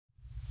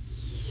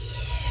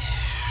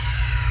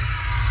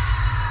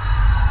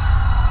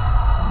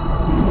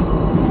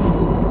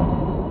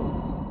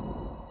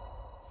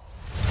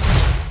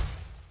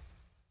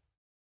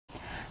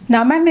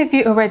Now, many of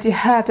you already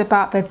heard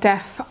about the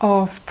death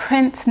of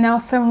Prince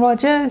Nelson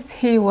Rogers.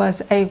 He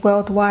was a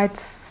worldwide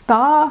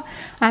star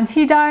and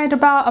he died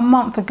about a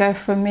month ago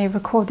from me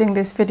recording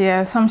this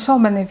video. So I'm sure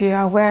many of you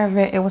are aware of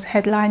it. It was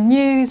headline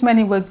news.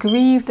 Many were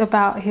grieved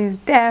about his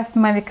death.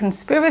 Many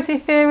conspiracy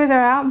theories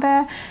are out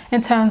there in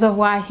terms of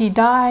why he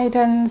died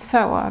and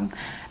so on.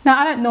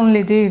 Now, I don't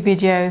normally do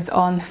videos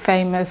on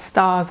famous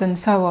stars and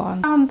so on.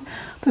 I found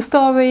the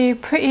story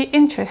pretty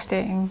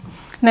interesting.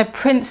 Now,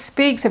 Prince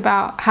speaks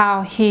about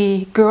how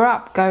he grew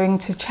up going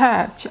to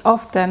church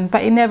often,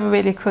 but he never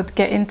really could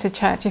get into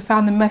church. He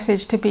found the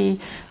message to be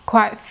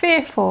quite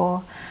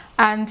fearful.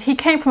 And he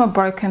came from a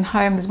broken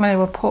home. There's many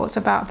reports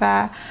about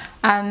that.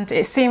 And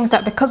it seems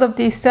that because of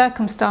these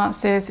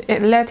circumstances,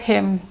 it led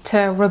him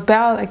to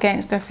rebel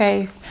against the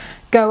faith,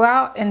 go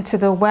out into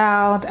the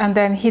world, and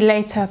then he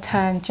later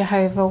turned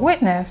Jehovah's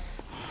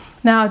Witness.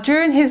 Now,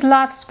 during his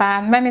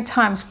lifespan, many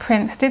times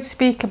Prince did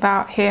speak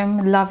about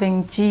him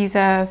loving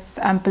Jesus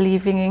and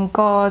believing in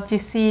God. You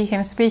see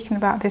him speaking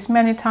about this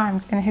many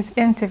times in his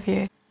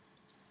interview.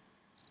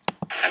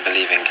 I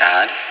believe in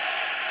God.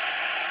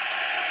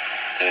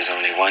 There's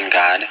only one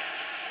God.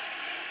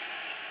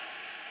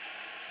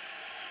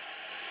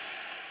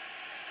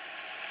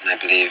 And I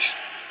believe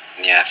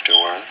in the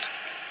afterworld.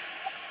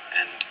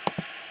 And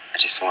I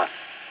just want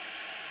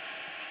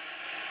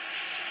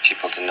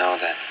people to know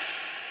that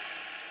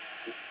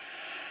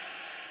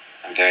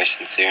I'm very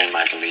sincere in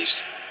my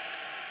beliefs.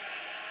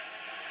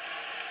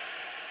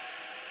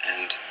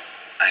 And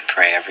I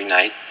pray every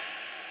night.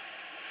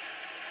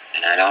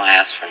 And I don't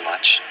ask for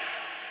much.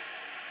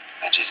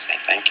 I just say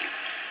thank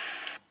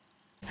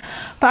you.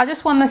 But I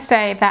just want to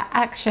say that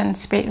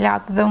actions speak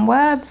louder than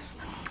words.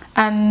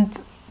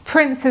 And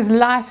Prince's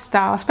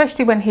lifestyle,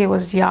 especially when he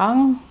was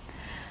young,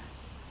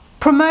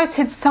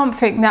 promoted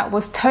something that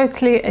was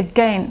totally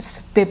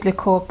against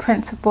biblical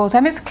principles.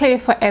 And it's clear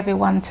for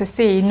everyone to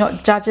see,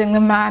 not judging the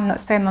man,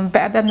 not saying I'm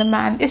better than the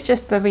man. It's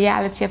just the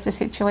reality of the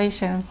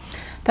situation.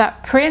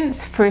 That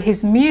Prince, through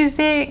his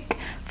music,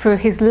 through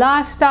his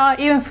lifestyle,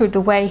 even through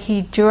the way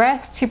he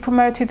dressed, he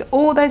promoted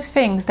all those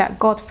things that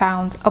God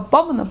found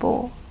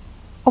abominable.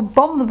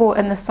 Abominable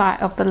in the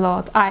sight of the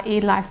Lord,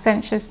 i.e.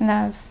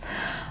 licentiousness,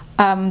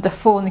 the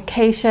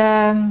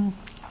fornication,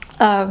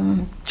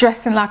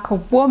 dressing like a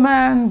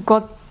woman.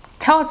 God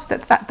tells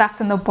us that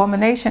that's an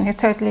abomination. He's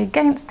totally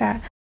against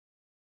that.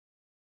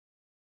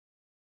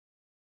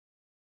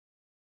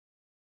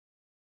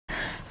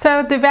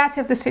 So the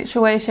reality of the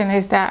situation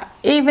is that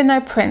even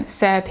though Prince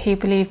said he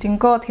believed in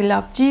God, he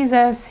loved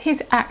Jesus,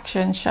 his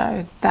actions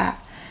showed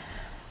that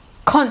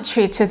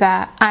contrary to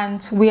that.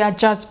 And we are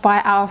judged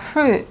by our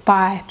fruit.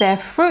 By their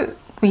fruit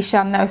we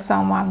shall know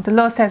someone. The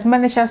Lord says,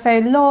 many shall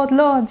say, Lord,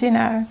 Lord, you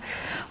know.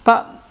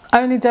 But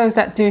only those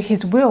that do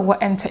his will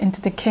enter into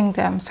the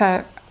kingdom.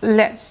 So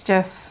let's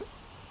just,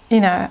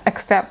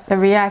 accept the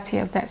reality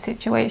of that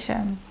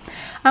situation.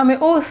 And we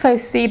also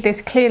see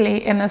this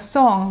clearly in a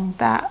song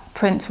that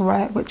Prince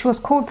wrote, which was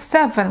called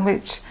Seven,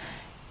 which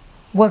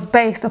was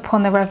based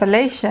upon the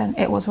revelation,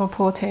 it was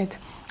reported.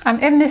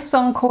 And in this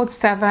song called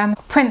Seven,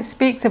 Prince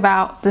speaks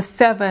about the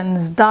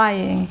sevens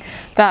dying,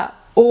 that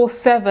all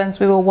sevens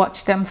we will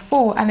watch them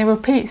fall, and he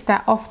repeats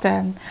that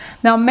often.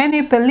 Now,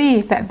 many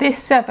believe that this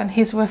seven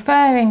he's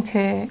referring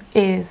to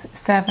is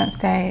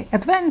Seventh-day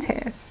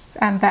Adventists,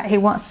 and that he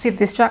wants to see the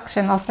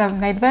destruction of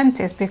Seventh-day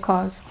Adventists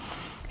because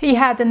he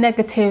had a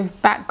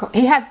negative background.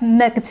 He had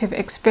negative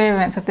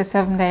experience of the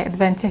Seventh-day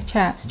Adventist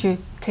church due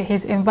to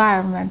his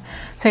environment.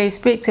 So he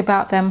speaks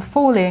about them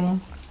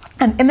falling.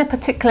 And in a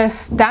particular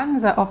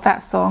stanza of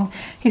that song,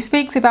 he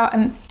speaks about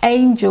an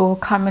angel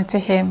coming to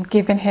him,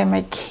 giving him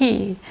a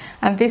key.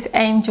 And this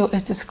angel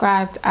is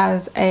described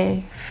as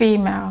a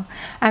female.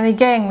 And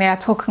again, they are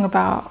talking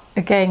about,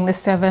 the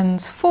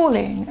sevens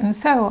falling and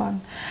so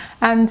on.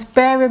 And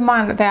bear in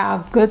mind that there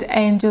are good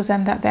angels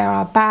and that there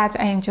are bad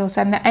angels.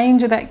 And the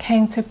angel that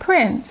came to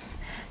Prince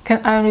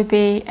can only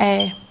be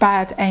a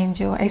bad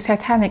angel, a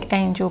satanic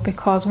angel,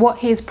 because what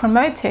he's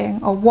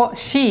promoting, or what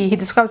he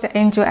describes the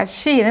angel as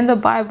she, and in the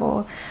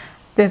Bible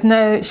there's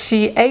no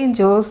she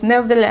angels.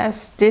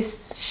 Nevertheless,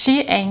 this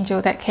she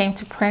angel that came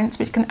to Prince,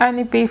 which can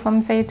only be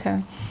from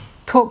Satan,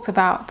 talks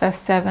about the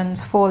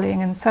sevens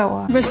falling and so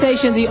on.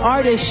 Conversation, the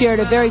artist shared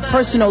a very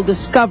personal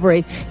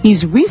discovery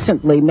he's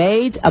recently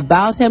made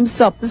about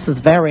himself. This is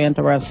very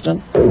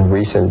interesting.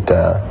 Recent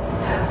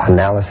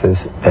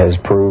analysis has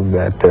proved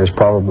that there's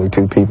probably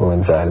two people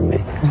inside of me,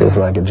 just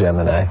like a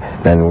Gemini,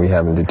 and we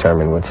haven't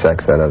determined what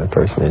sex that other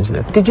person is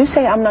yet. Did you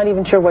say I'm not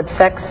even sure what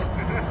sex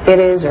it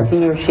is, or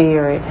he or she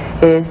or it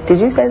is? Did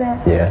you say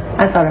that? Yeah.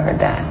 I thought I heard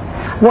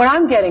that. What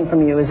I'm getting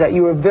from you is that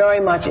you were very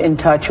much in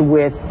touch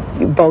with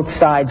both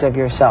sides of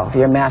yourself,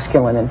 your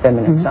masculine and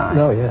feminine side.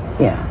 Oh, yeah.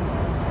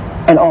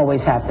 Yeah. And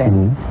always have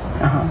been.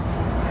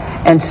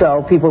 And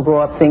so people grow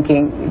up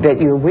thinking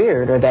that you're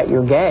weird or that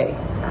you're gay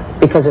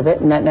because of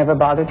it, and that never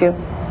bothered you?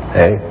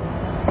 Hey,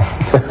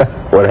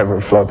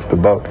 whatever floats the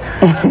boat.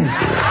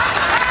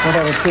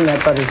 Whatever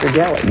peanut butters the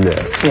jelly.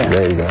 Yeah,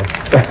 there you go.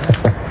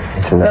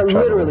 It's enough trouble.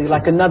 Literally,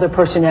 like another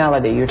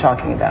personality you're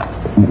talking about.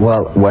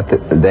 Well, what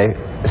they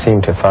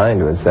seemed to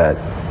find was that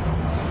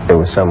it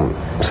was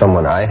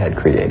someone I had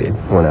created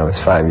when I was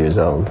 5 years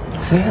old.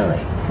 Really?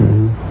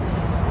 Mm-hmm.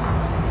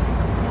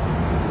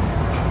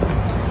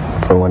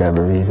 For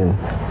whatever reason,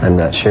 I'm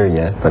not sure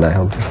yet, but I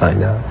hope to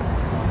find out.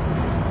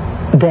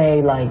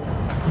 They, like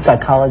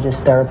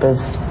psychologists,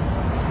 therapists?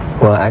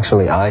 Well,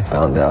 actually, I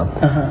found out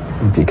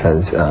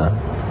because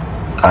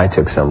I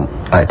took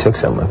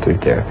someone through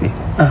therapy.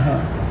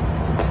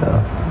 So.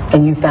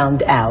 And you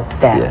found out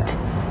that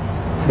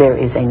there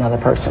is another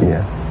person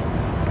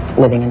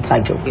living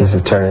inside you. This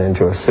is turning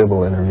into a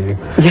civil interview.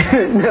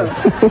 No.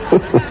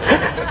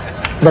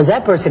 Does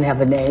that person have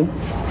a name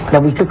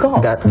that we could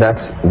call?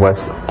 That's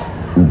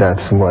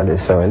what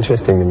is so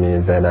interesting to me,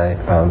 is that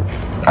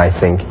I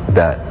think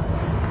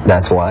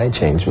that's why I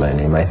changed my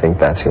name. I think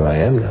that's who I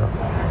am now.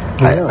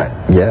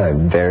 Really? I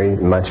very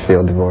much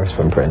feel divorced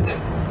from Prince.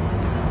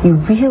 You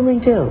really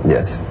do?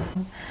 Yes.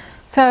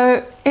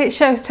 So it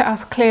shows to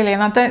us clearly,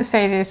 and I don't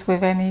say this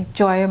with any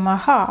joy in my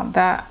heart,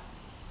 that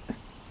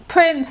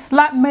Prince,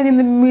 like many in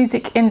the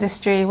music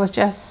industry, was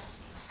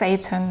just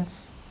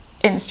Satan's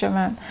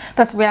instrument.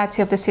 That's the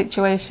reality of the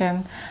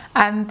situation.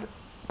 And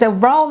the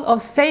role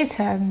of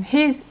Satan,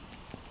 his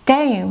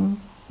game,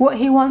 what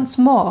he wants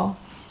more,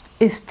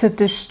 is to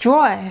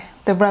destroy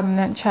the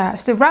remnant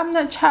church. The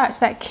remnant church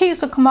that keeps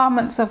the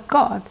commandments of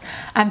God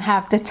and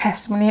have the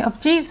testimony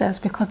of Jesus,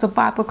 because the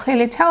Bible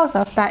clearly tells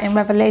us that in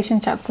Revelation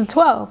chapter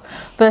 12,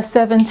 verse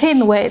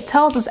 17, where it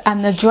tells us,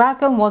 and the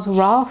dragon was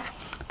wroth.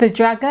 The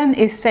dragon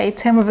is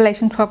Satan,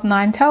 Revelation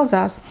 12:9 tells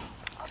us.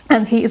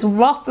 And he is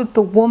wroth with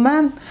the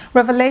woman.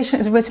 Revelation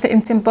is written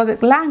in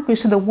symbolic language,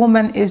 so the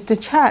woman is the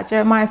church.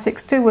 Jeremiah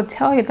 6:2 will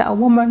tell you that a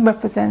woman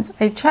represents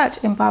a church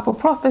in Bible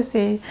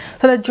prophecy.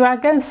 So the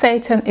dragon,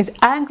 Satan, is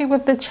angry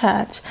with the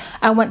church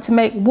and went to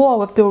make war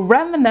with the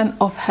remnant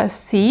of her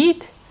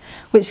seed,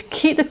 which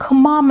keep the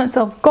commandments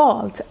of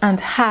God and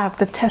have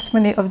the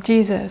testimony of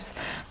Jesus.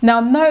 Now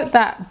note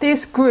that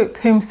this group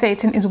whom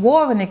Satan is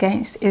warring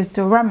against is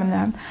the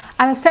remnant.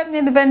 And the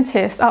Seventh-day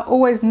Adventists are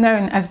always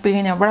known as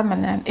being a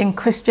remnant in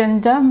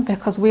Christendom,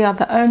 because we are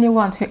the only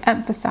ones who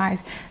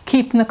emphasize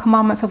keeping the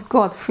commandments of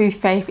God through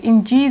faith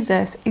in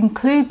Jesus,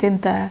 including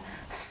the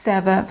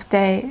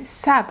seventh-day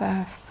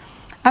Sabbath.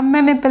 And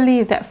many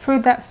believe that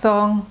through that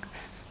song,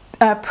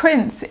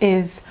 Prince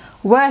is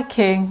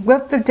working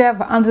with the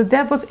devil, under the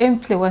devil's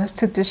influence,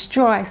 to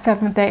destroy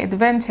Seventh-day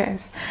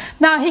Adventists.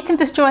 Now, he can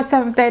destroy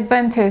Seventh-day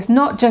Adventists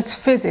not just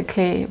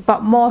physically,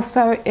 but more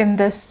so in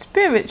the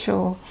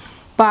spiritual,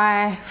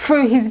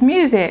 through his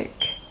music,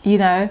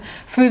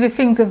 through the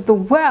things of the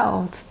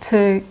world,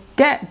 to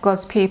get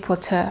God's people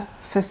to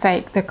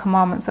forsake the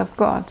commandments of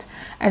God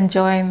and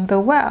join the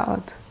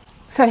world.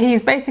 So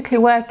he's basically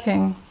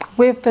working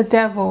with the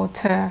devil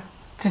to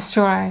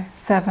destroy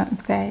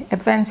Seventh-day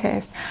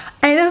Adventists.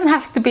 And it doesn't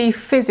have to be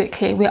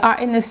physically. We are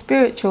in the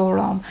spiritual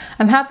realm.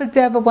 And how the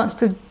devil wants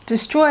to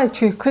destroy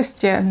true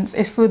Christians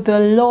is through the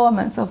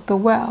allurements of the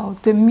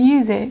world, the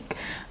music,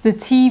 the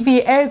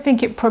TV, everything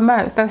it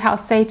promotes. That's how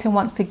Satan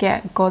wants to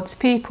get God's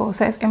people.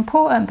 So it's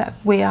important that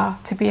we are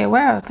to be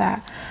aware of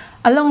that.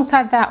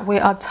 Alongside that, we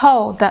are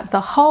told that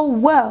the whole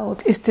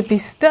world is to be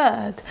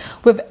stirred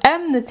with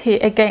enmity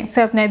against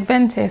Seventh-day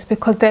Adventists,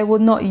 because they will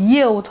not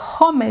yield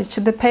homage to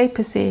the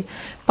papacy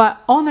by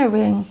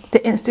honouring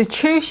the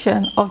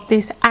institution of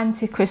this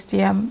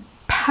anti-Christian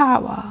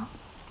power.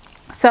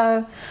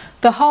 So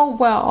the whole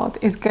world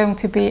is going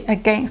to be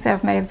against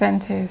Seventh-day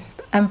Adventists,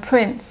 and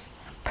Prince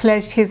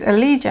pledged his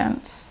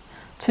allegiance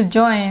to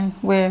join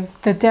with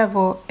the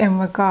devil in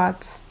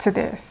regards to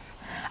this.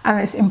 And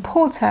it's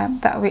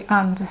important that we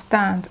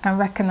understand and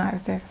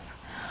recognize this.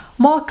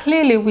 More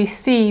clearly, we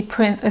see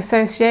Prince's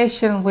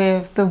association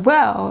with the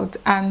world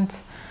and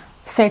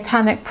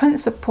satanic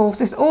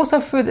principles is also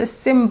through the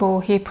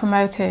symbol he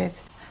promoted.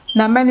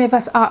 Now, many of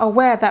us are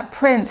aware that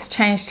Prince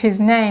changed his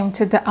name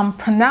to the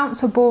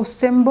unpronounceable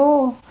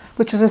symbol,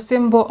 which was a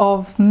symbol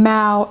of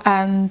male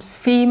and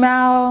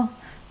female,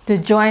 the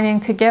joining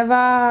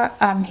together.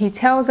 He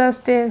tells us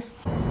this.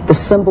 The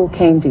symbol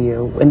came to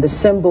you, and the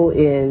symbol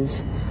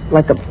is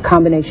like a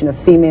combination of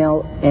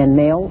female and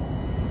male?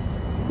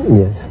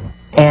 Yes.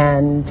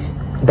 And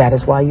that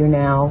is why you're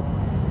now...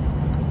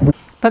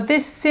 But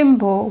this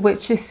symbol,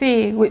 which you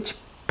see, which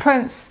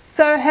Prince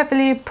so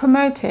heavily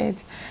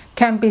promoted,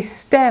 can be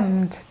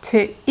stemmed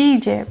to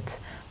Egypt,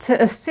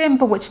 to a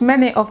symbol which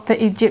many of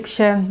the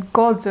Egyptian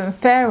gods and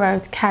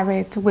pharaohs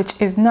carried, which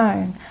is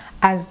known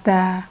as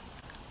the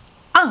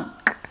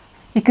Ankh.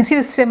 You can see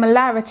the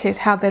similarities,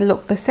 how they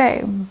look the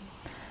same.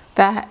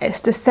 That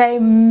it's the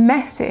same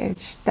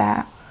message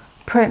that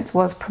Prince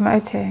was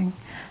promoting.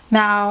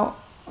 Now,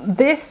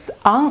 this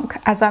Ankh,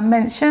 as I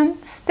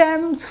mentioned,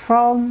 stems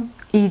from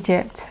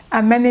Egypt.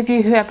 And many of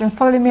you who have been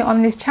following me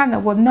on this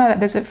channel will know that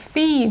there's a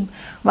theme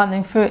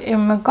running through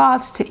in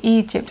regards to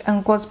Egypt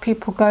and God's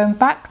people going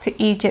back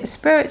to Egypt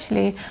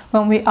spiritually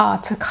when we are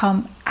to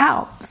come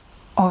out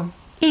of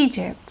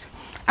Egypt.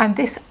 And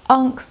this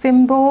Ankh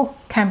symbol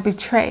can be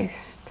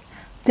traced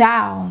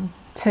down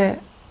to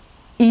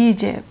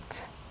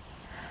Egypt,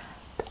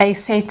 a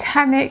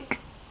satanic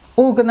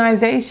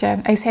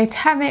organization, a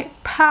satanic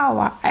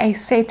power, a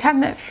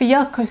satanic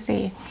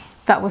theocracy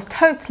that was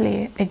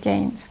totally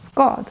against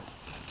God.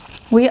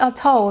 We are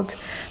told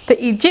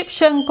the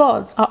Egyptian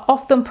gods are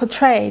often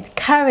portrayed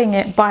carrying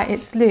it by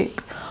its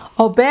loop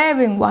or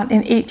bearing one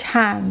in each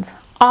hand,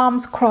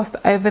 arms crossed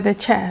over the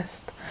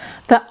chest.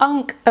 The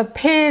Ankh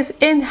appears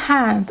in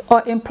hand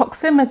or in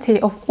proximity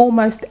of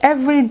almost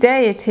every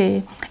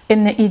deity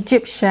in the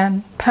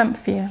Egyptian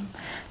pantheon.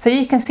 So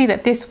you can see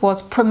that this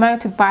was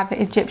promoted by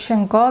the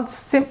Egyptian gods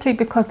simply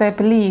because they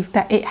believed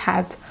that it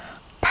had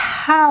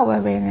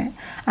power in it,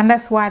 and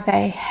that's why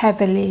they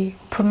heavily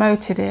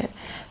promoted it.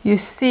 You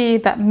see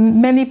that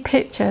many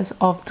pictures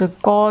of the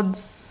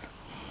gods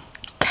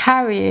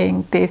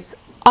carrying this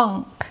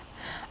Ankh,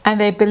 and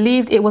they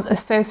believed it was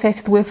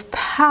associated with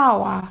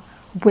power,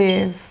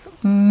 with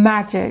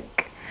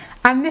magic.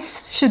 And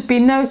this should be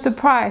no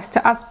surprise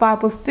to us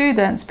Bible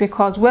students,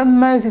 because when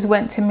Moses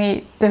went to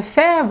meet the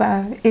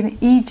Pharaoh in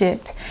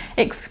Egypt,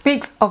 it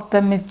speaks of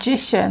the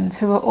magicians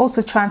who were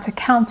also trying to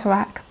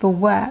counteract the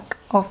work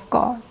of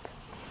God.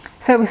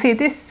 So we see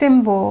this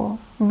symbol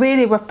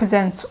really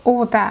represents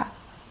all that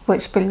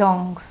which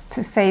belongs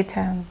to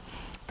Satan,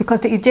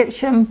 because the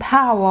Egyptian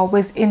power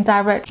was in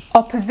direct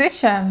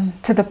opposition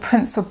to the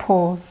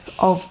principles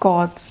of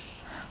God's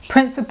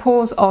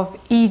principles of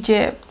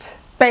Egypt.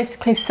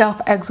 Basically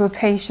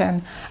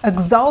self-exaltation,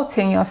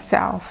 exalting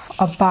yourself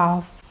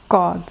above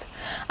God.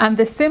 And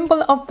the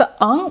symbol of the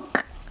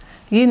Ankh,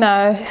 you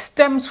know,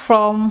 stems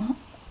from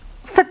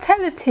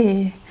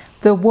fertility,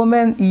 the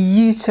woman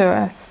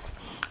uterus.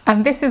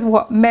 And this is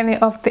what many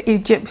of the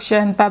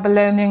Egyptian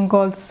Babylonian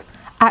gods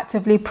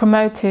actively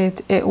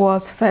promoted. It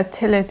was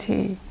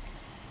fertility,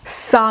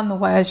 sun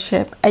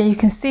worship. And you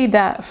can see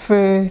that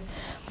through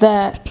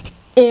the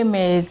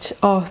image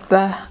of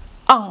the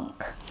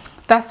Ankh.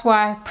 That's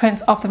why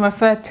Prince often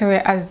referred to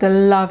it as the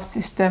love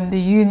system, the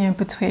union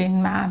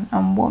between man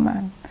and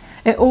woman.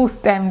 It all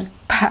stems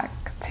back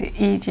to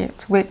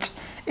Egypt, which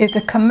is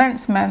the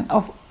commencement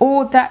of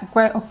all that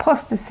great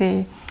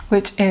apostasy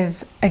which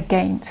is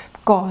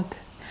against God.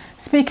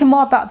 Speaking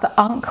more about the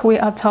Ankh, we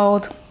are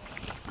told,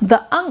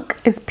 the Ankh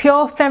is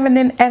pure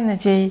feminine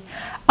energy.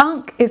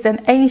 Ankh is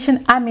an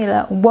ancient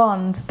amulet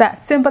wand that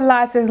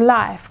symbolizes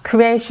life,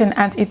 creation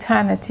and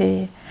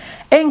eternity.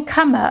 In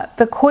Kemet,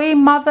 the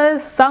queen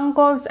mothers, sun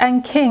gods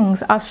and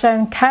kings are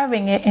shown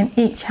carrying it in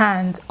each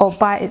hand or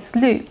by its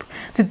loop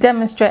to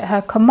demonstrate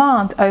her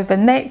command over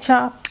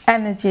nature,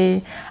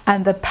 energy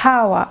and the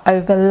power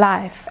over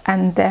life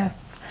and death.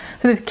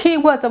 So there's key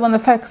words I want to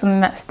focus on in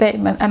that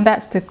statement, and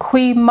that's the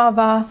queen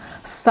mother,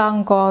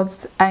 sun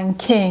gods and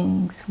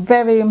kings.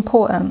 Very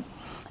important.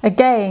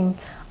 Again,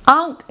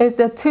 Ankh is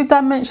the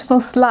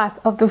two-dimensional slice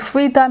of the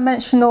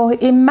three-dimensional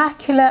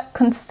immaculate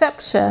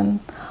conception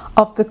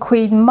of the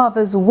queen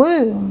mother's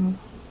womb,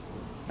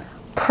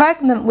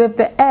 pregnant with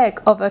the egg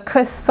of a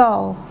Christ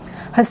soul.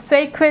 Her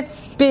sacred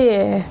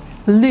spear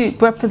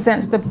loop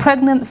represents the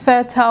pregnant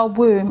fertile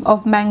womb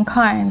of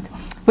mankind,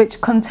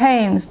 which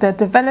contains the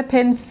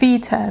developing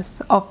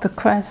fetus of the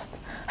Christ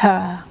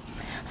her.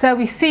 So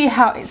we see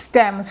how it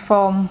stems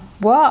from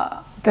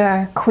what?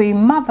 The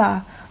queen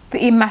mother,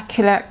 the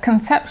immaculate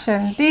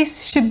conception.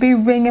 These should be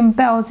ringing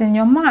bells in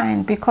your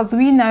mind, because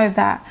we know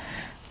that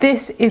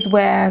this is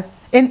where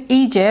in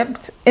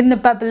Egypt, in the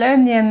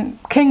Babylonian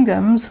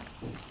kingdoms,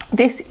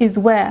 this is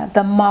where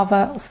the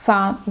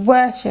mother-son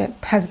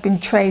worship has been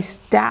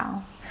traced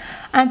down.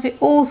 And it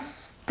all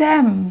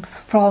stems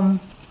from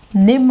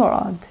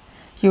Nimrod,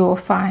 you will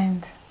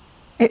find.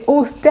 It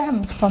all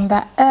stems from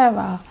that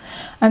era.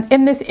 And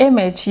in this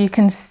image, you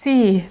can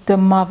see the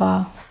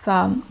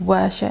mother-son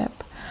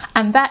worship.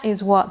 And that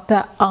is what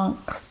the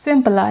Ankh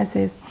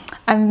symbolizes.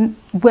 And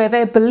where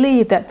they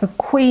believe that the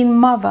queen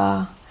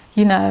mother,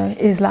 you know,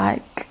 is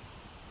like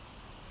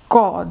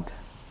God,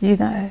 you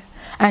know,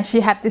 and she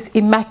had this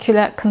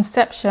immaculate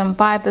conception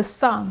by the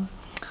sun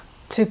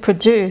to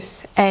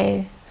produce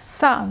a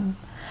son.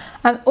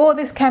 And all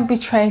this can be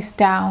traced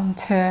down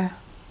to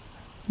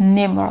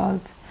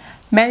Nimrod.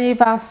 Many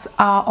of us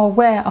are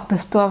aware of the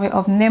story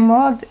of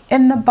Nimrod.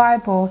 In the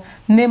Bible,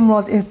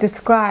 Nimrod is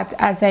described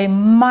as a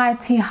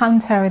mighty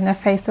hunter in the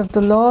face of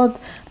the Lord.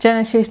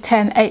 Genesis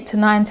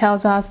 10:8-9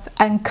 tells us,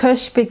 and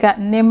Cush begat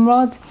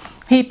Nimrod.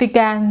 He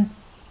began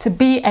to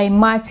be a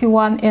mighty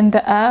one in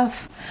the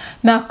earth.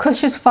 Now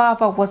Cush's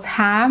father was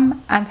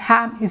Ham, and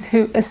Ham is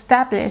who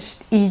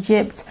established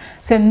Egypt.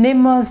 So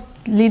Nimrod's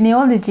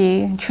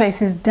genealogy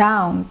traces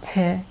down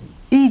to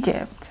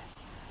Egypt.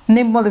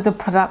 Nimrod is a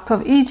product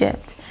of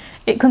Egypt.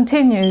 It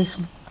continues,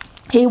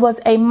 he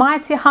was a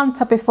mighty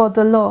hunter before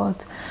the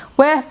Lord.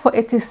 Wherefore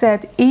it is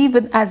said,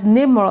 even as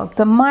Nimrod,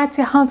 the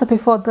mighty hunter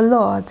before the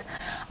Lord.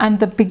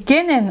 And the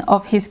beginning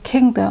of his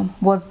kingdom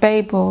was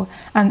Babel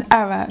and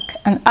Arak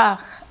and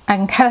Ach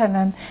and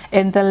Canaan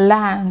in the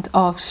land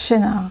of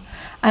Shinar.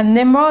 And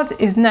Nimrod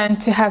is known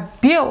to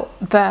have built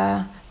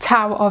the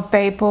Tower of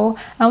Babel.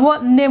 And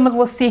what Nimrod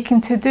was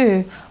seeking to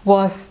do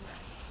was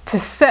to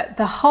set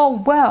the whole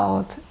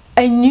world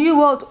a new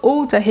world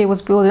order he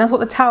was building. That's what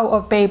the Tower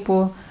of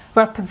Babel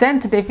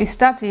represented. If you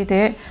studied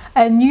it,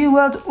 a new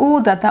world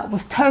order that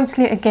was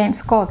totally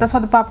against God. That's why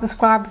the Bible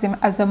describes him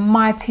as a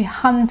mighty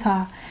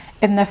hunter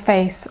in the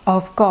face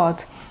of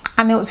God.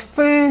 And it was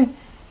through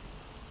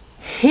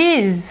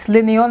his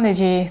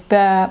lineage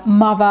the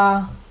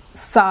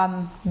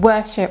mother-son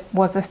worship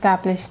was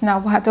established. Now,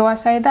 how do I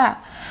say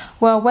that?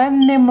 Well,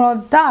 when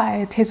Nimrod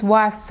died, his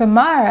wife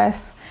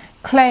Samaras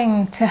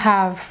claimed to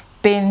have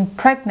been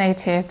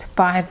impregnated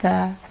by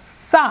the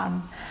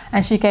sun,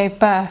 and she gave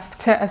birth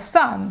to a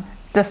son,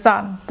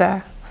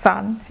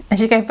 and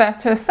she gave birth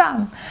to a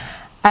son.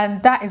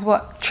 And that is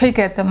what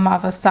triggered the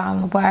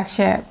mother-son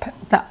worship,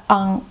 the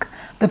Ankh,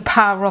 the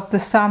power of the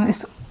sun.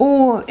 It's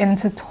all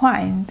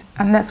intertwined,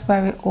 and that's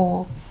where it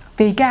all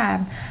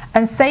began.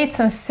 And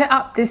Satan set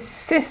up this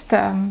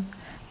system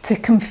to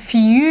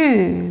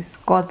confuse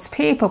God's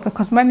people,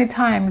 because many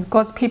times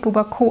God's people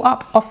were caught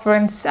up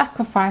offering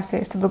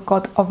sacrifices to the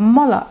god of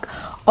Moloch,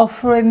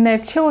 offering their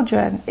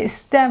children. It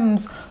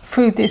stems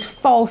through this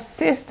false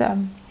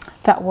system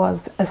that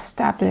was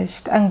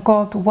established, and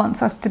God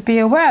wants us to be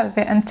aware of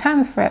it and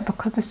turn for it,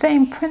 because the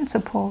same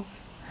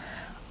principles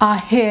are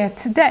here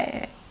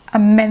today,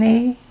 and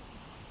many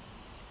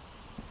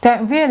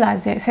don't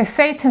realize it. So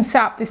Satan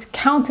set up this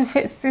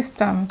counterfeit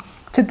system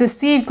to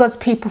deceive God's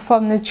people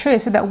from the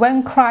truth, so that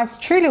when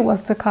Christ truly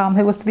was to come,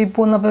 who was to be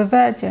born of a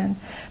virgin,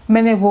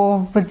 many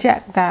will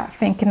reject that,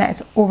 thinking that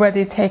it's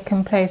already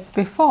taken place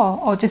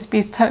before, or just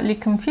be totally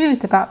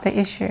confused about the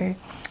issue.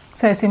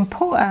 So it's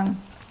important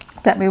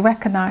that we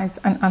recognize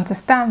and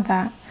understand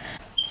that.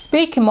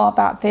 Speaking more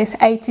about this,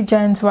 A.T.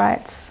 Jones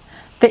writes,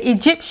 "The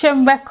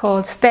Egyptian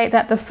records state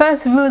that the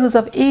first rulers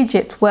of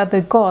Egypt were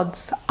the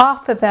gods,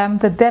 after them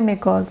the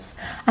demigods,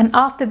 and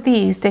after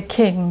these the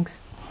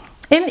kings.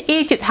 In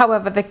Egypt,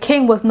 however, the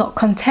king was not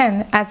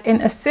content, as in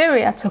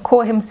Assyria, to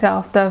call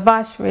himself the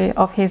viceroy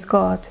of his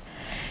god.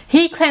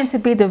 He claimed to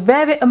be the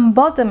very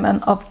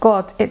embodiment of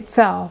God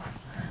itself.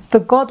 The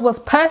god was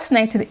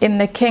personated in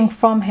the king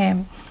from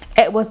him.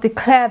 It was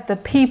declared the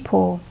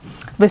people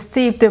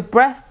received the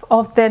breath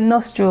of their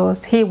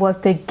nostrils. He was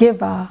the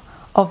giver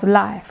of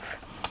life.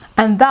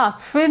 And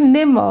thus, through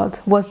Nimrod,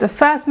 was the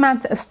first man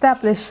to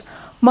establish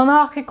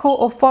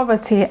monarchical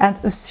authority and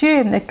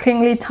assume the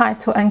kingly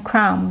title and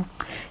crown.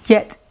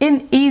 Yet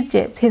in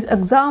Egypt, his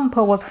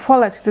example was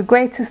followed to the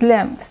greatest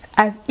lengths,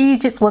 as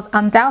Egypt was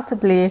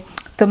undoubtedly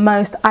the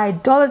most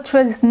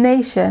idolatrous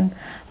nation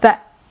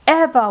that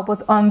ever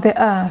was on the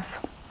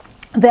earth.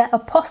 Their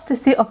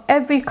apostasy of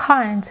every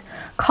kind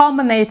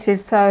culminated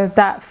so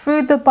that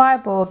through the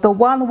Bible, the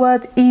one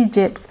word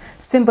Egypt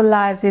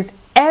symbolizes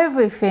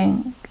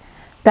everything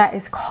that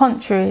is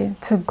contrary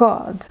to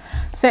God.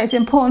 So it's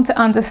important to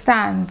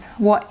understand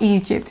what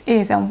Egypt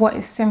is and what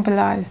is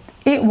symbolized.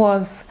 It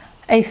was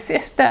a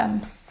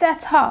system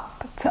set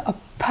up to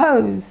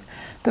oppose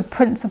the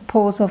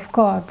principles of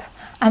God.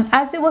 And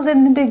as it was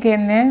in the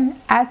beginning,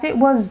 as it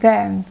was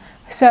then,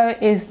 so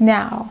it is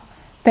now.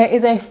 There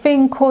is a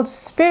thing called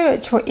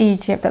spiritual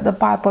Egypt that the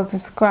Bible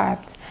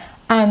described,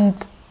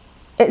 and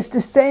it's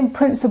the same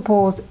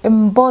principles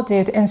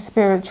embodied in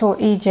spiritual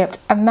Egypt,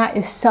 and that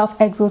is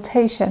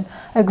self-exaltation,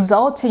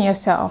 exalting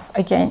yourself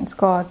against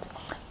God,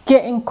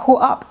 getting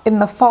caught up in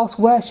the false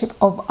worship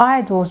of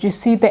idols. You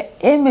see the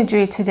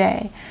imagery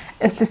today.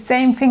 It's the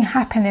same thing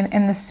happening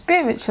in the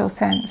spiritual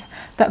sense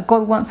that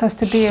God wants us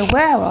to be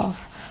aware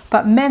of,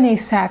 but many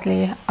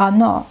sadly are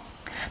not.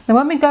 Now,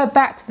 when we go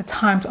back to the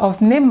times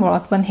of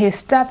Nimrod, when he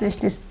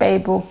established this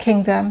Babel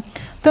kingdom,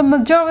 the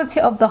majority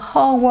of the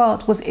whole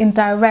world was in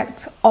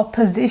direct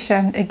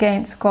opposition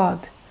against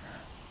God.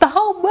 The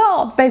whole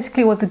world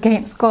basically was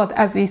against God,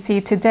 as we see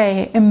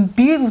today,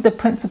 imbued with the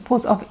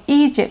principles of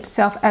Egypt's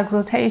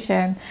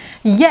self-exaltation.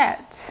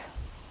 Yet,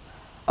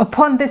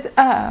 upon this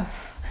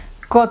earth,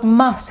 God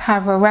must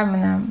have a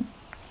remnant.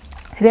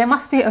 There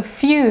must be a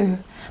few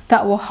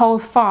that will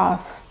hold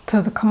fast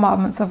to the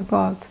commandments of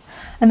God.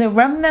 And the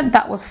remnant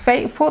that was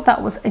faithful,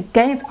 that was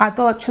against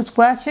idolatrous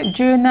worship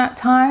during that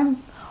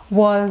time,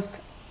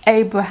 was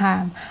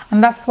Abraham.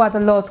 And that's why the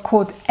Lord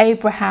called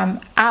Abraham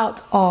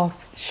out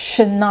of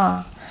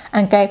Shinar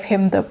and gave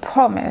him the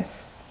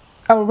promise.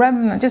 A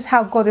remnant, just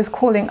how God is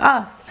calling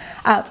us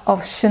out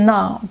of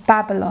Shinar,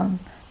 Babylon,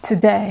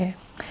 today.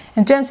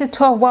 In Genesis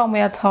 12:1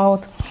 we are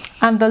told,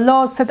 "And the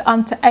Lord said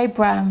unto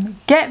Abraham,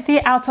 Get thee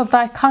out of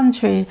thy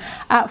country,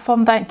 out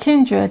from thy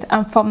kindred,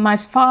 and from thy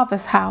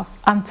father's house,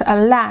 unto a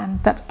land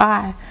that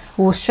I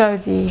will show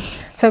thee."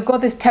 So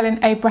God is telling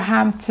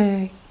Abraham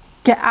to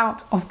get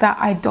out of that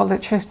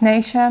idolatrous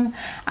nation,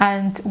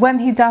 and when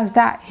he does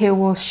that, he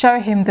will show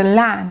him the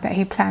land that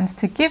he plans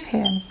to give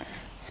him.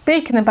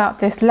 Speaking about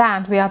this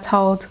land, we are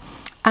told,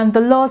 "And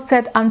the Lord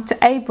said unto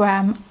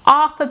Abraham,"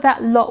 after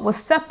that Lot was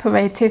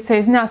separated, so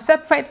he's now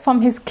separated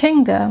from his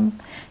kingdom,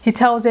 he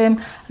tells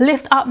him,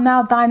 "Lift up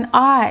now thine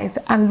eyes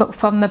and look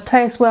from the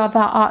place where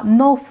thou art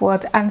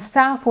northward and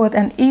southward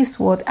and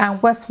eastward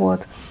and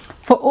westward.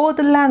 For all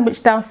the land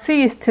which thou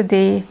seest to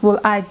thee will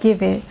I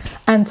give it,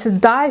 and to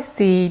thy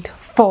seed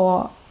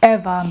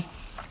forever."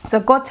 So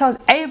God tells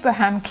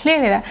Abraham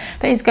clearly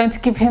that he's going to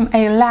give him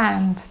a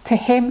land to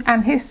him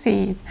and his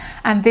seed,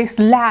 and this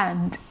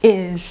land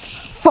is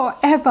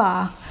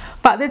forever.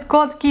 But did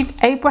God give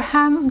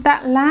Abraham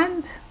that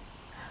land?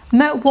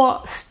 Note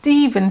what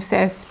Stephen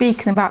says,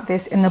 speaking about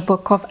this in the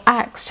book of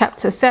Acts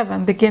chapter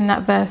 7, beginning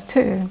at verse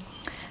 2.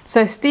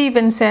 So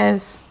Stephen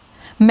says,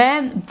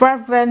 "Men,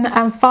 brethren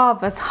and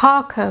fathers,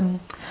 hearken.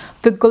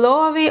 The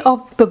glory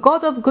of the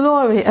God of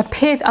glory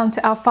appeared unto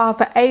our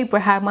father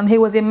Abraham when he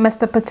was in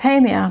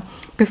Mesopotamia,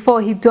 before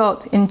he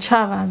dwelt in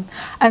Charan,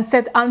 and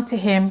said unto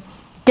him,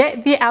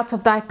 Get thee out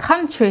of thy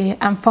country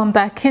and from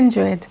thy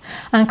kindred,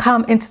 and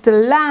come into the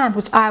land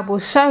which I will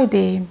show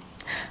thee.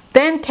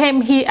 Then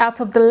came he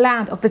out of the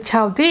land of the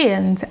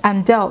Chaldeans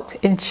and dwelt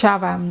in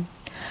Charan.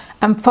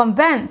 And from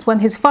thence, when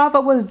his father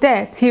was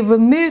dead, he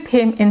removed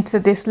him into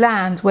this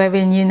land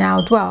wherein ye now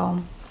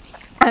dwell.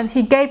 And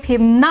he gave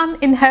him none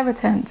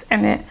inheritance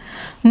in it,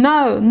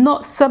 no,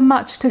 not so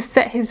much to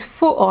set his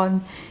foot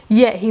on,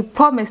 yet he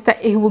promised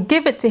that he will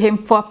give it to him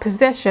for a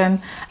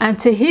possession, and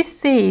to his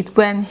seed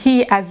when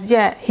he as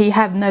yet he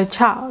had no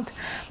child."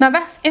 Now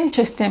that's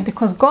interesting,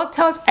 because God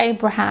tells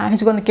Abraham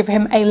he's going to give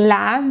him a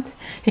land,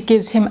 he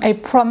gives him a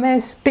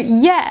promise, but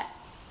yet,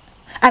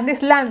 and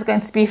this land is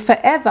going to be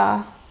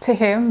forever to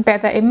him, bear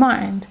that in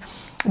mind,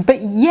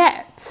 but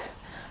yet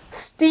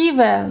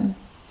Stephen,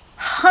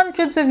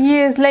 hundreds of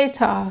years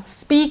later,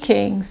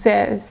 speaking,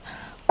 says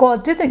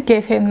God didn't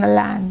give him the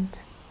land.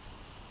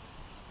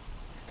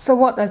 So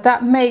what, does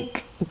that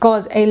make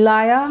God a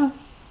liar?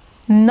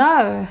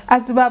 No.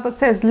 As the Bible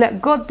says,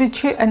 let God be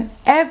true and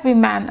every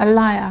man a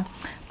liar.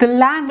 The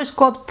land which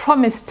God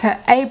promised to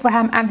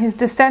Abraham and his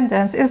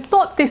descendants is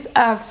not this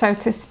earth, so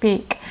to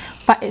speak,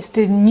 but it's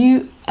the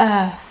new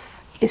earth.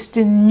 It's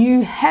the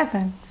new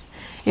heavens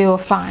you will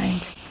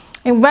find.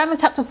 In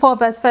Romans chapter 4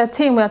 verse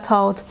 13 we are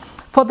told,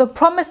 "For the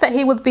promise that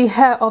he would be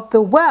heir of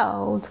the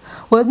world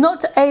was not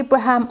to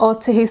Abraham or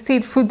to his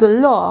seed through the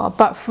law,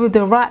 but through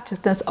the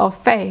righteousness of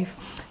faith."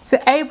 So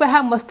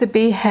Abraham was to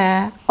be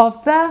heir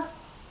of the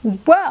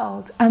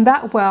world, and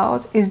that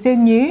world is the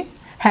new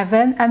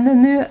heaven and the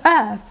new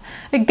earth.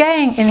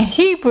 Again, in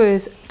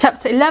Hebrews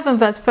chapter 11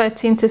 verse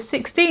 13 to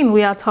 16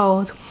 we are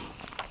told,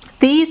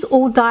 "These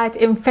all died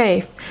in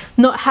faith,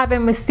 not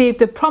having received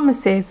the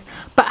promises,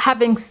 but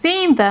having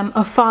seen them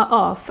afar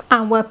off,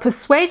 and were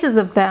persuaded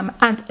of them,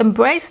 and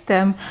embraced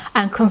them,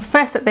 and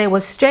confessed that they were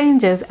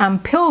strangers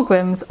and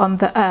pilgrims on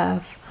the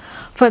earth.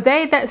 For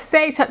they that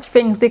say such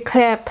things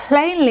declare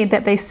plainly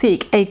that they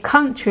seek a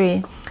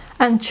country.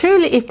 And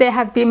truly, if they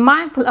had been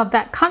mindful of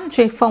that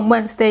country from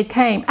whence they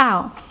came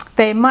out,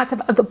 they might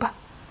have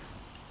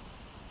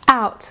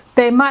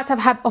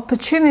had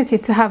opportunity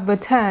to have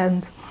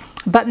returned.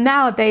 But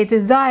now they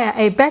desire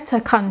a better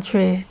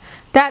country,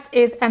 that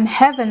is an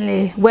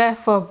heavenly,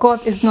 wherefore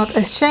God is not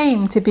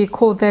ashamed to be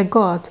called their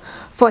God,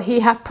 for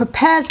he hath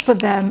prepared for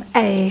them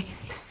a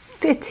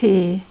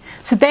city."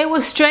 So they were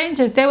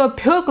strangers, they were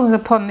pilgrims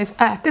upon this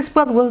earth. This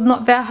world was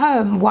not their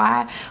home.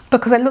 Why?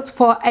 Because they looked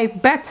for a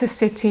better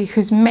city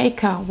whose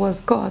maker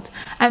was God.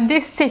 And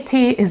this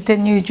city is the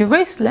New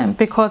Jerusalem,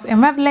 because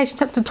in Revelation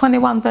chapter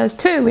 21 verse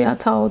 2 we are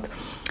told,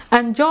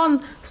 "And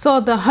John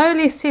saw the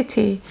holy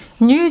city,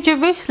 New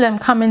Jerusalem,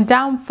 coming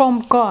down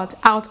from God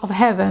out of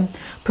heaven,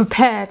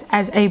 prepared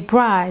as a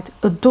bride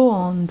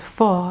adorned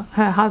for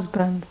her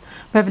husband."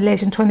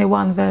 Revelation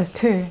 21 verse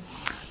 2.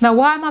 Now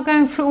why am I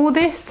going through all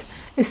this?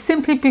 It's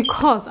simply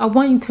because I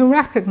want you to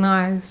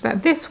recognize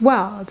that this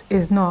world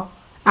is not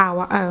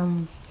our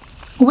own.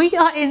 We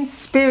are in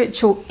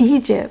spiritual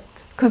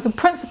Egypt, because the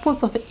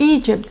principles of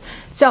Egypt,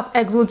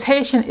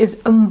 self-exaltation, is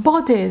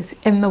embodied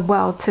in the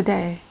world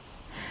today.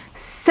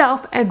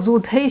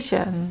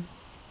 Self-exaltation.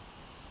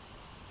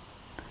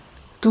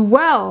 The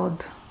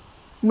world,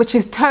 which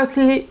is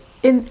totally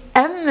in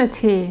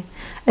enmity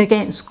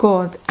against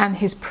God and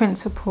his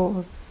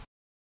principles.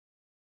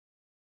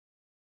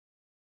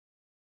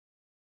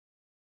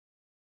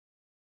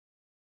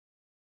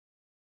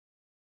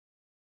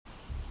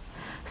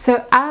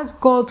 So as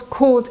God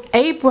called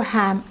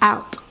Abraham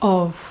out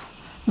of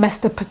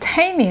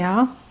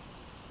Mesopotamia,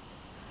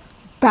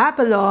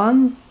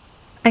 Babylon,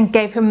 and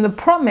gave him the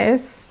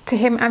promise to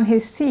him and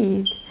his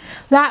seed,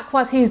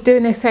 likewise he's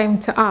doing the same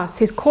to us.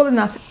 He's calling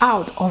us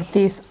out of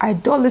this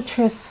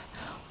idolatrous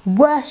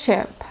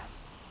worship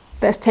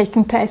that's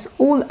taking place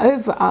all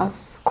over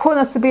us, calling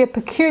us to be a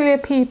peculiar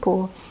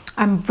people,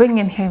 and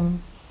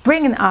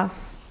bringing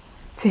us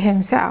to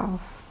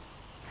himself.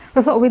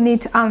 That's what we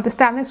need to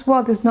understand. This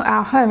world is not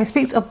our home. It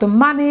speaks of the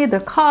money, the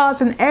cars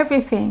and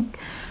everything,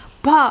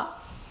 but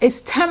it's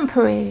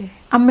temporary.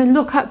 I mean,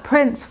 look at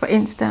Prince, for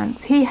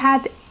instance. He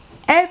had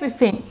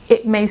everything,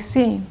 it may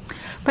seem,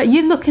 but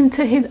you look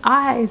into his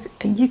eyes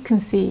and you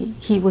can see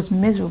he was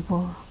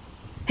miserable.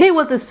 He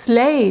was a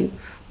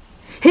slave.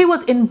 He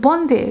was in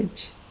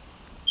bondage.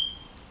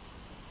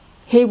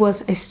 He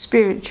was a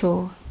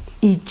spiritual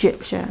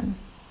Egyptian.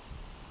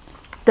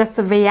 That's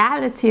the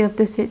reality of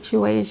the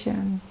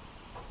situation.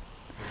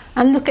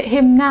 And look at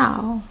him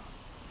now.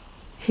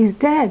 He's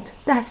dead.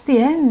 That's the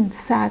end,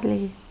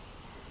 sadly.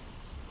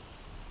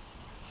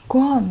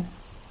 gone.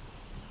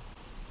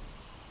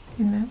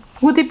 You know,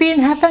 would he be in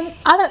heaven?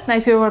 I don't know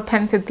if he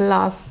repented the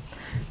last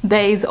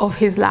days of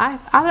his life.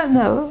 I don't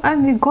know,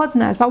 only God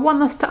knows. But I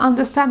want us to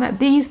understand that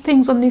these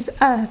things on this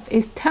earth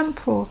is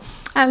temporal,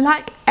 and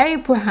like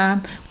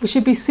Abraham, we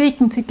should be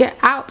seeking to get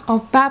out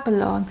of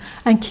Babylon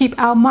and keep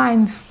our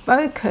minds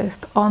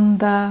focused on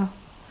the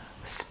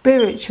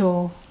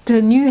spiritual,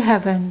 the new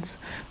heavens,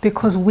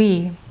 because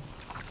we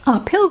are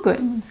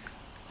pilgrims.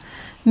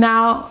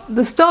 Now,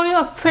 the story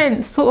of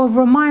Prince sort of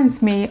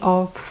reminds me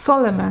of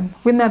Solomon.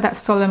 We know that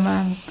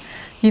Solomon,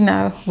 you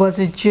know, was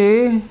a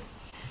Jew.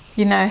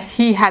 You know,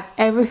 he had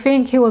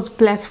everything. He was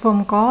blessed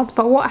from God.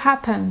 But what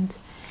happened?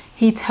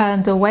 He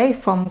turned away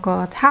from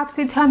God. How did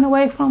he turn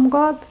away from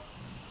God?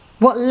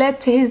 What led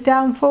to his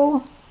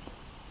downfall?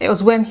 It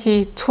was when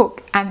he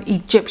took an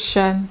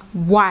Egyptian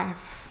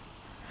wife.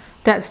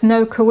 That's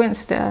no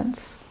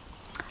coincidence.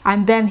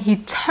 And then he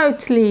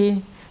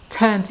totally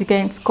turned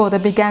against God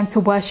and began to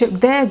worship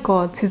their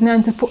gods. He's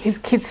known to put his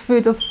kids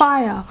through the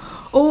fire.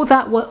 All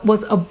that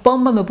was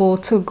abominable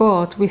to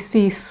God. We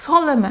see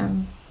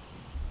Solomon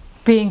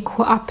being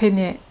caught up in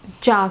it,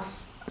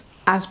 just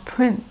as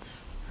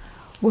Prince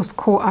was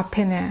caught up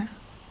in it.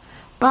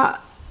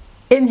 But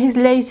in his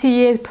later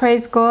years,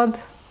 praise God,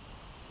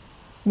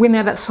 we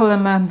know that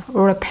Solomon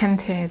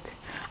repented.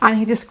 And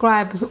he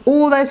describes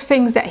all those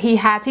things that he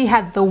had. He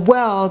had the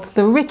world,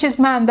 the richest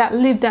man that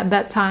lived at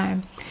that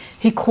time.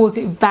 He calls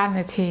it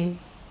vanity.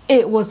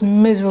 It was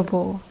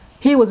miserable.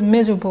 He was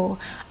miserable.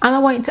 And I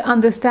want you to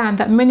understand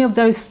that many of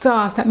those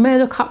stars that may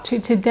look up to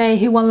today,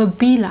 who want to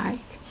be like,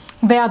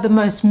 they are the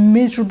most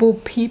miserable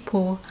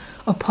people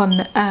upon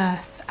the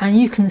earth. And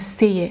you can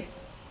see it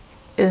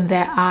in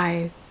their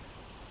eyes.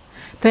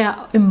 They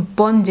are in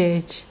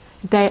bondage.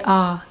 They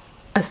are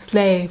a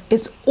slave.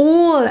 It's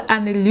all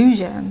an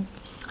illusion.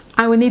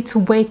 And we need to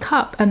wake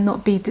up and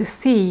not be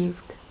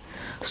deceived.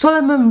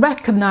 Solomon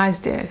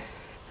recognized this.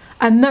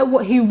 And note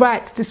what he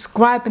writes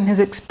describing his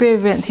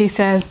experience. He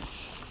says,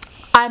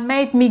 I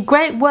made me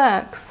great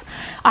works.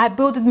 I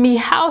builded me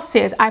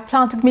houses. I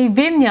planted me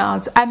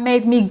vineyards. I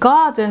made me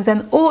gardens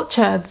and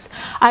orchards.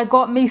 I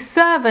got me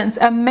servants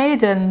and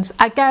maidens.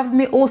 I gathered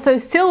me also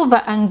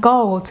silver and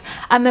gold,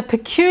 and the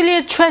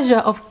peculiar treasure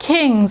of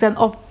kings and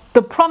of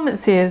the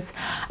provinces.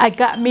 I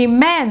got me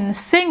men,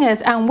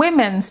 singers, and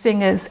women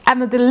singers, and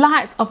the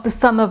delights of the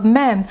Son of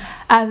Men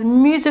as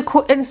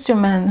musical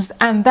instruments,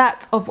 and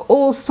that of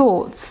all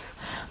sorts.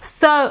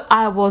 So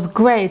I was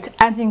great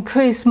and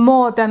increased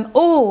more than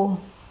all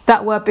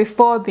that were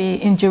before me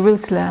in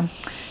Jerusalem.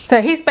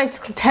 So he's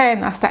basically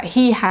telling us that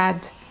he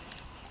had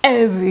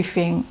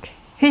everything.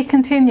 He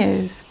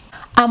continues,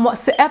 and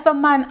whatsoever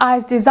mine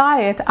eyes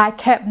desired, I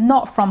kept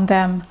not from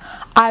them.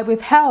 I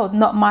withheld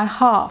not my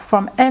heart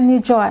from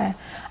any joy,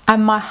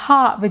 and my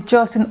heart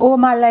rejoiced in all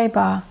my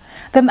labour.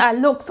 Then I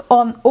looked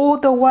on all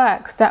the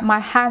works that my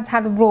hands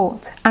had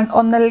wrought, and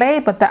on the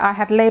labour that I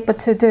had laboured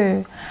to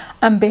do,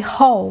 and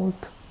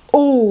behold,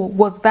 all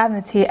was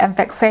vanity and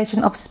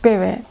vexation of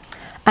spirit,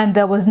 and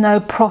there was no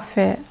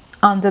profit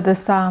under the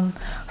sun.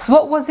 So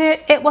what was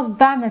it? It was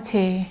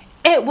vanity.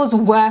 It was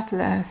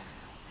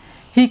worthless.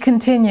 He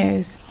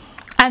continues,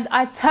 and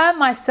I turned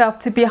myself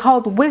to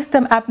behold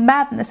wisdom and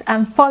madness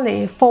and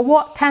folly. For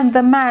what can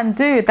the man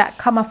do that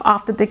cometh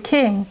after the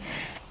king?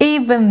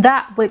 Even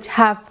that which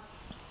hath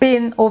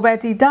been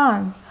already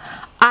done.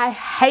 I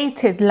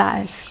hated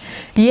life.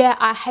 Yea,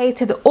 I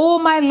hated all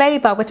my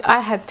labour which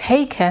I had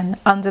taken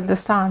under the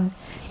sun.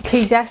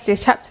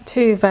 Ecclesiastes chapter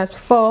 2 verse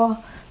 4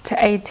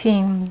 to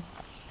 18.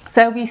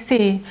 So we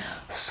see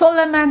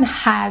Solomon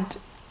had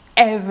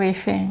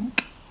everything.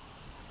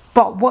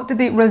 But what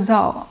did it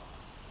result?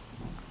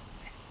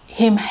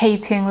 Him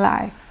hating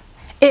life.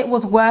 It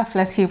was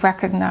worthless, he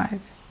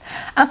recognized.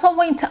 And so I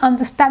want you to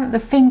understand that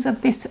the things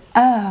of this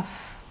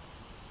earth,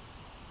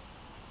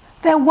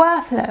 they're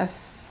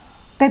worthless.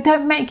 They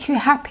don't make you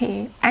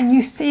happy, and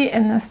you see it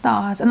in the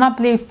stars. And I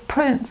believe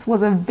Prince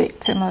was a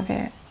victim of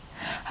it.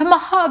 And my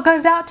heart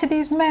goes out to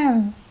these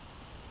men,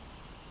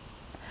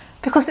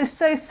 because it's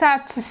so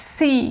sad to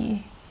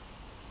see,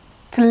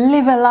 to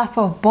live a life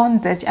of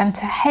bondage and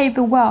to hate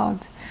the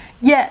world,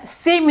 yet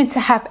seeming to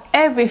have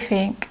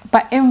everything,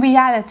 but in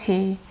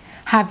reality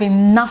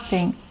having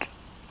nothing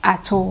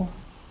at all.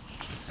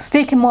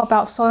 Speaking more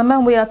about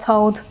Solomon, we are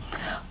told,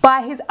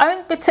 by his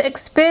own bitter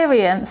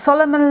experience,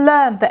 Solomon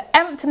learned the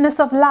emptiness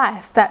of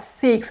life that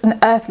seeks in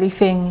earthly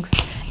things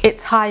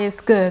its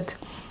highest good.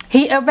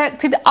 He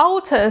erected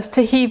altars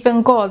to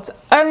heathen gods,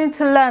 only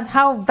to learn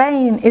how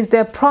vain is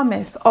their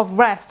promise of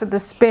rest to the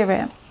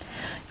spirit.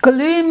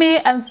 Gloomy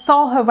and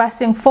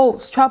soul-harassing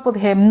thoughts troubled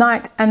him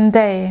night and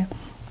day.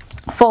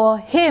 For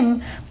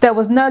him, there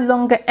was no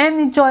longer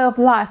any joy of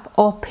life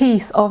or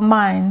peace of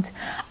mind,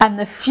 and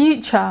the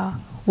future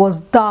was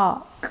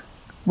dark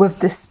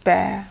with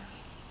despair.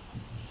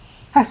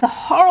 That's a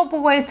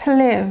horrible way to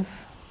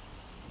live,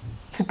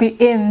 to be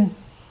in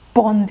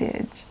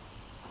bondage.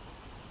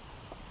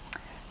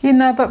 You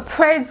know, but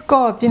praise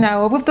God, you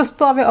know, with the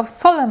story of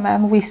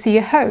Solomon, we see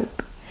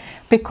hope,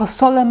 because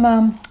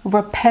Solomon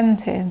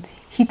repented.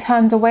 he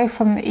turned away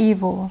from the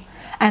evil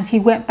and he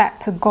went back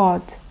to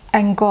God,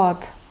 and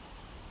God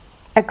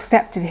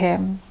accepted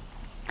him.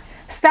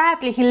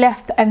 Sadly, he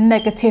left a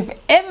negative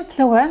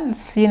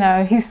influence,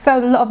 he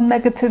sowed a lot of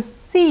negative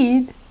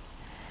seed,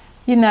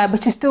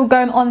 which is still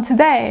going on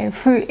today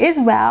through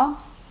Israel.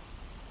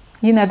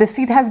 The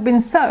seed has been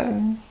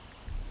sown.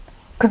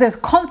 Because there's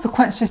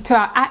consequences to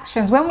our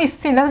actions. When we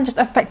sin, it doesn't just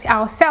affect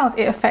ourselves,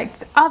 it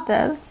affects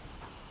others.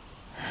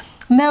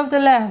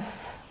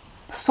 Nevertheless,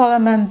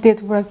 Solomon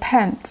did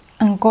repent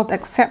and God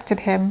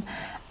accepted him.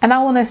 And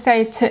I want to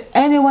say to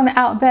anyone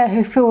out there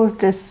who feels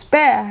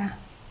despair,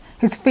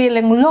 who's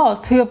feeling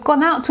lost, who have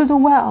gone out to the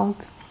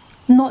world,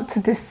 not to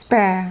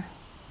despair.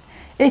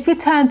 If you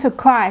turn to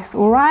Christ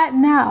right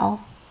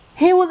now,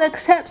 he will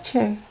accept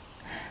you.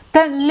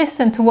 Don't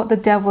listen to what the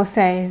devil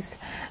says.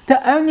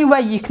 The only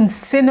way you can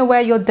sin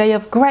away your day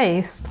of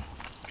grace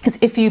is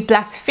if you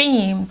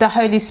blaspheme the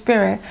Holy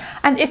Spirit.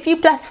 And if you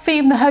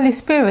blaspheme the Holy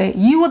Spirit,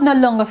 you will no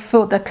longer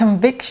feel the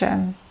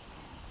conviction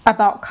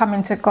about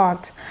coming to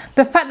God.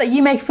 The fact that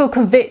you may feel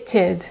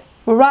convicted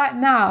right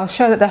now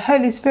shows that the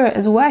Holy Spirit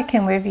is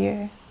working with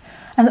you.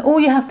 And all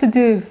you have to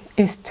do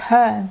is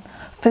turn,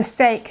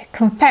 forsake,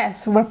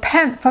 confess,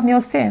 repent from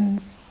your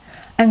sins,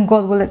 and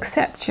God will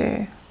accept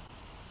you.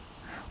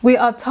 We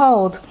are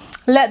told,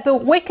 let the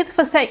wicked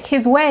forsake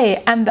his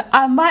way, and the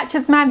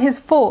unrighteous man his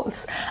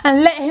thoughts,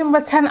 and let him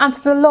return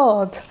unto the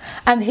Lord,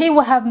 and he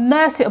will have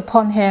mercy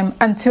upon him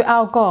and to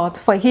our God,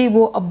 for he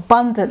will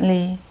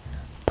abundantly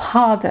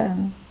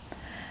pardon.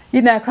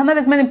 Because I know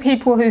there's many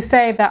people who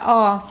say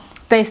that,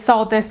 they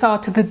sold their soul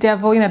to the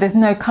devil, there's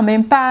no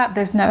coming back,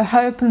 there's no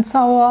hope and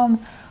so on.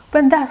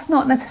 But that's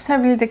not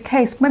necessarily the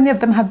case. Many of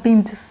them have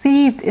been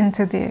deceived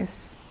into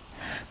this.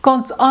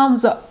 God's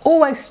arms are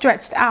always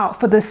stretched out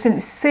for the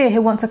sincere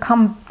who want to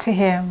come to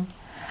him.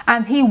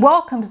 And he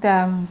welcomes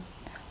them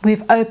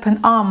with open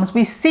arms.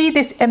 We see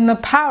this in the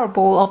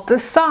parable of the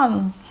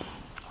son,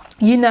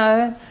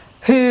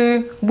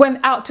 who went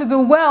out to the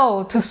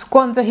world to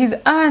squander his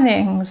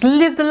earnings,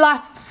 lived a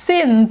life of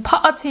sin,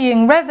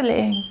 partying,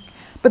 reveling.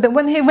 But then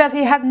when he realized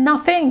he had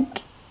nothing,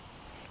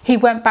 he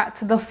went back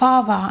to the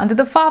father. And did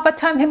the father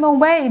turn him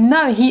away?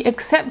 No, he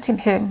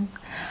accepted him.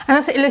 And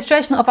that's an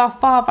illustration of our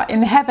Father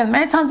in heaven.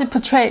 Many times we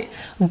portray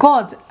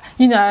God,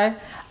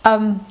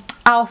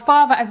 our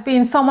Father as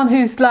being someone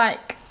who's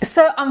like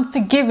so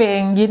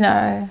unforgiving,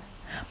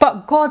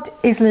 But God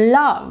is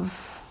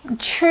love,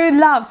 true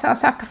love,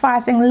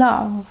 self-sacrificing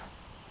love.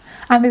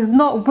 And is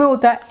not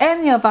willed that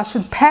any of us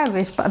should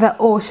perish, but that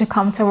all should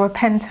come to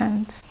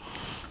repentance.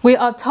 We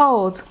are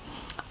told,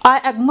 I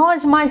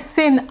acknowledge my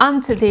sin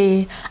unto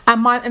thee,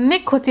 and my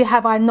iniquity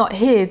have I not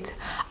hid.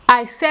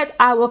 I said,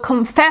 I will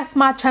confess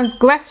my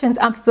transgressions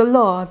unto the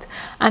Lord,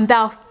 and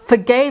thou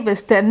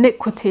forgavest the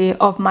iniquity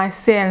of my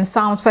sin.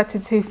 Psalms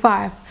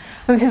 32:5.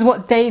 And this is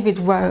what David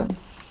wrote.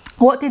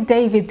 What did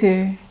David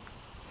do?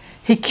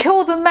 He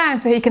killed a man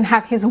so he can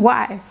have his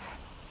wife.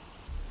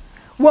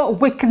 What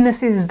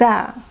wickedness is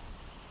that?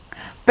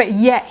 But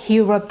yet he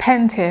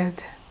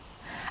repented.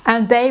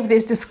 And David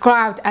is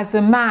described as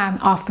a man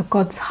after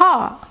God's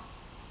heart.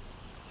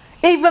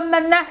 Even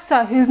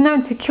Manasseh, who's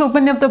known to kill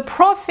many of the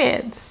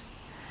prophets,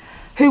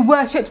 who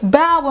worshipped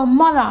Baal and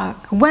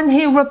Moloch, when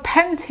he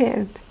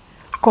repented,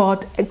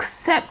 God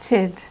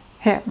accepted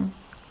him.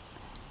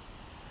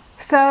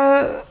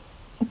 So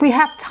we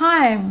have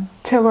time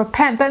to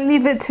repent. Don't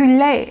leave it too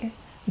late.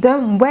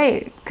 Don't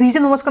wait, because you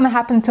don't know what's going to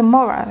happen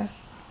tomorrow.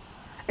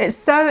 It's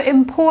so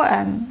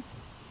important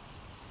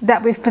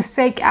that we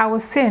forsake our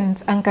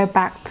sins and go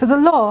back to the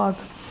Lord.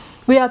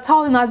 We are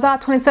told in Isaiah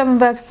 27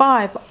 verse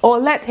 5, or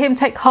let him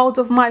take hold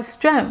of my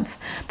strength,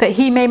 that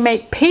he may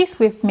make peace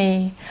with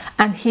me,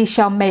 and he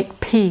shall make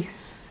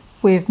peace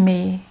with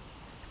me.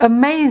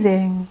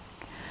 Amazing.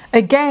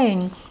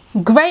 Again,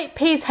 great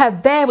peace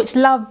have they which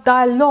love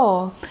thy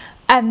law,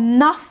 and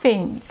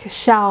nothing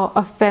shall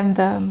offend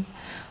them.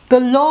 The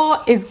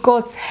law is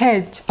God's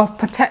hedge of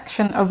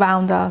protection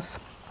around us.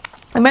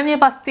 And many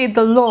of us see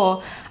the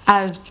law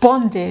as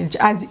bondage,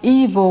 as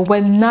evil,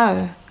 when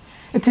no,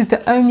 it is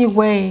the only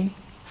way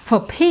for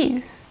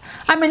peace.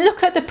 I mean,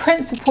 look at the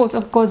principles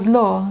of God's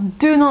law.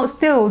 Do not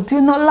steal,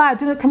 do not lie,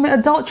 do not commit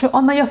adultery,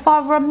 honour your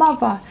father and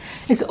mother.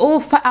 It's all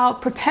for our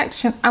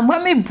protection. And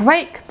when we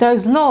break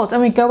those laws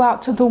and we go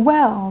out to the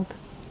world,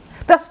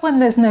 that's when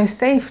there's no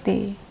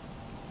safety.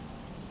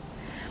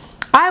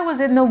 I was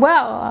in the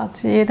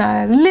world, lived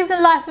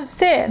a life of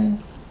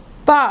sin.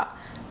 But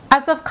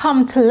as I've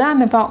come to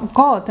learn about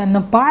God and the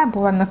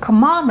Bible and the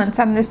commandments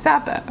and the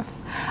Sabbath,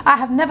 I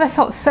have never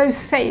felt so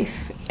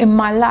safe in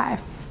my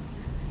life.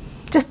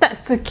 Just that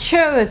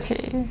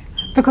security.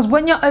 Because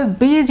when you're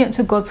obedient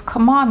to God's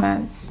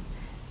commandments,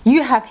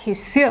 you have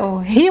his seal.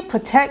 He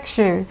protects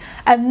you,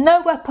 and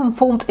no weapon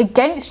formed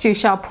against you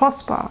shall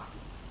prosper.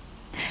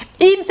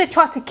 Even if they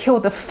try to kill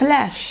the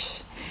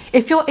flesh,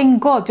 if you're in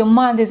God, your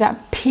mind is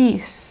at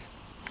peace.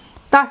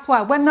 That's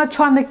why when they're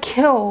trying to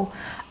kill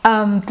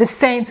the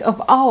saints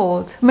of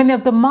old, many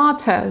of the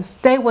martyrs,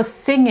 they were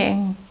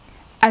singing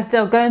as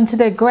they're going to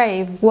their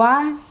grave.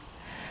 Why?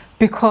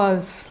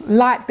 because,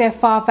 like their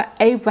father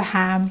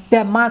Abraham,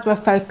 their minds were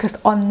focused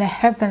on the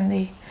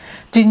heavenly,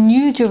 the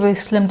new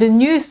Jerusalem, the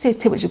new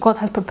city which God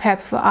has prepared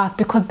for us,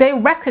 because they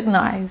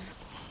recognize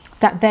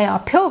that they are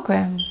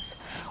pilgrims.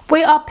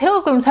 We are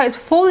pilgrims, so it's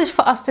foolish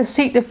for us to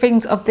seek the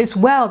things of this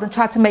world and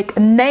try to make a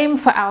name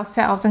for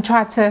ourselves and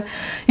try to,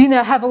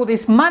 have all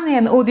this money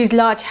and all these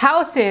large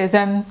houses,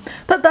 and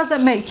that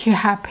doesn't make you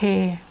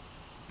happy.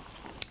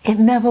 It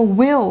never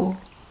will.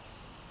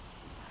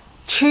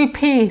 True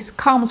peace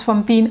comes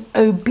from being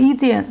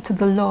obedient to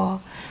the law.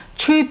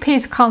 True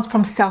peace comes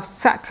from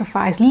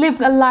self-sacrifice,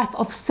 living a life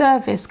of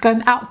service,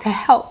 going out to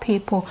help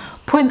people,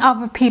 putting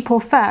other people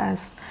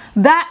first.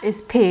 That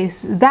is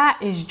peace, that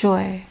is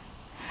joy.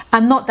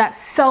 And not that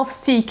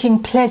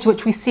self-seeking pleasure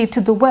which we see to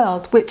the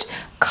world, which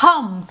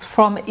comes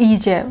from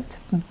Egypt,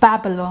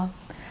 Babylon.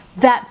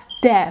 That's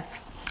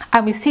death.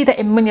 And we see that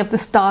in many of the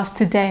stars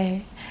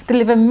today. They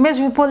live a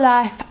miserable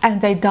life and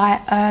they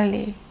die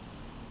early.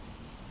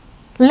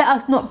 Let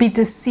us not be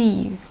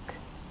deceived.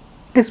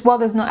 This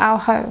world is not our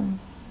home.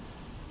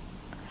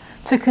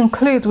 To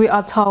conclude, we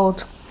are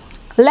told,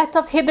 let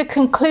us hear the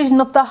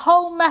conclusion of the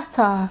whole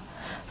matter.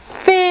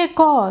 Fear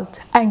God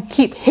and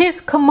keep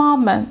his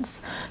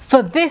commandments,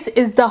 for this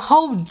is the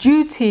whole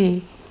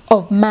duty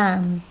of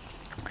man.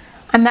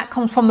 And that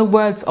comes from the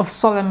words of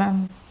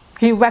Solomon.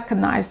 He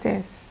recognized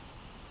this.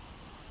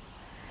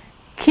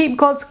 Keep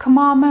God's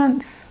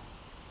commandments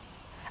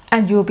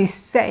and you'll be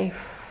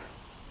safe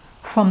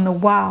from the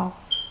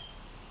wiles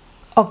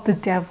of the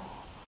devil.